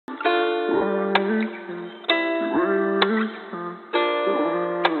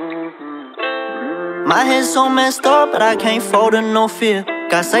My head's so messed up, but I can't fold to no fear.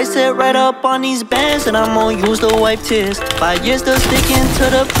 Got sights set right up on these bands, and I'm gonna use to wipe tears. 5 years still sticking to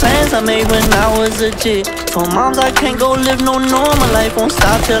the plans I made when I was a kid. Told moms I can't go live no normal life, won't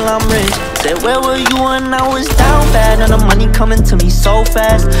stop till I'm rich. Said where were you when I was down bad? Now the money coming to me so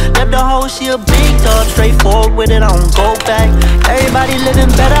fast. Left the hoe, she a big dog, straightforward with it, I don't go back. Everybody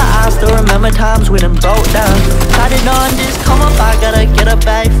living better, I still remember times we done broke down. Tried it on this come up, I gotta get a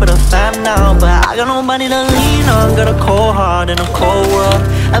bag for the fam now. But I got nobody to lean on, got a cold heart in a cold world.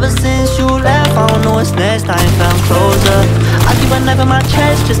 Ever since you left, I don't know what's next, I ain't found closer. I keep a knife in my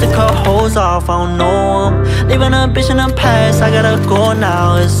chest just to cut holes off, I don't know them. Leaving a bitch in the past, I gotta go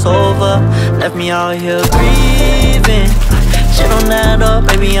now, it's over. Left me out here grieving. Shit don't add up,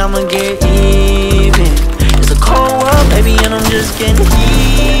 baby, I'ma get even. It's a cold world, baby, and I'm just getting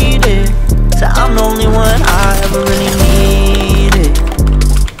heated. So I'm the only one I ever really needed.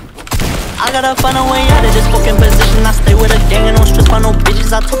 I gotta find a way out of this fucking position. I stay with a gang and don't stress by no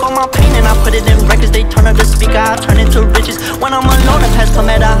bitches. I took all my pain and I put it in records. They turn up the speaker, I turn it to riches. When I'm alone, the past come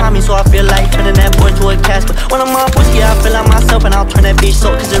at behind me, so I feel like turning that boy to a casket. When I'm on whiskey, I feel like myself and I'll turn that bitch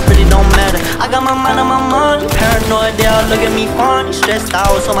so, cause it really don't matter. I got my mind on my money, paranoid, they all look at me funny. Stressed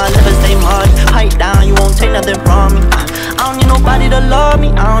out, so my liver stay muddy. Pipe down, you won't take nothing from me. I don't need nobody to love me,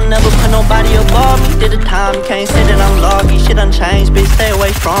 I don't never put nobody above me. Did the time, you can't say that I'm lucky. Shit done changed, bitch, stay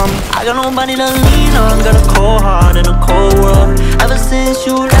away from me. I got nobody to lean on, got a cold heart in a cold world. Ever since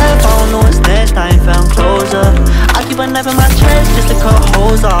you left, I don't know what's next, I ain't found closure. I keep a knife in my chest just to cut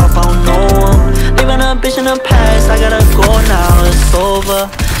holes off, I don't know them. Leaving a bitch in the past, I gotta go now, it's over.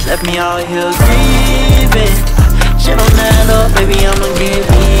 Left me out here grieving. Shit don't add up, baby, I'ma get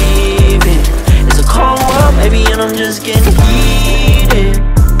even. It's a cold world, baby, and I'm just getting heated.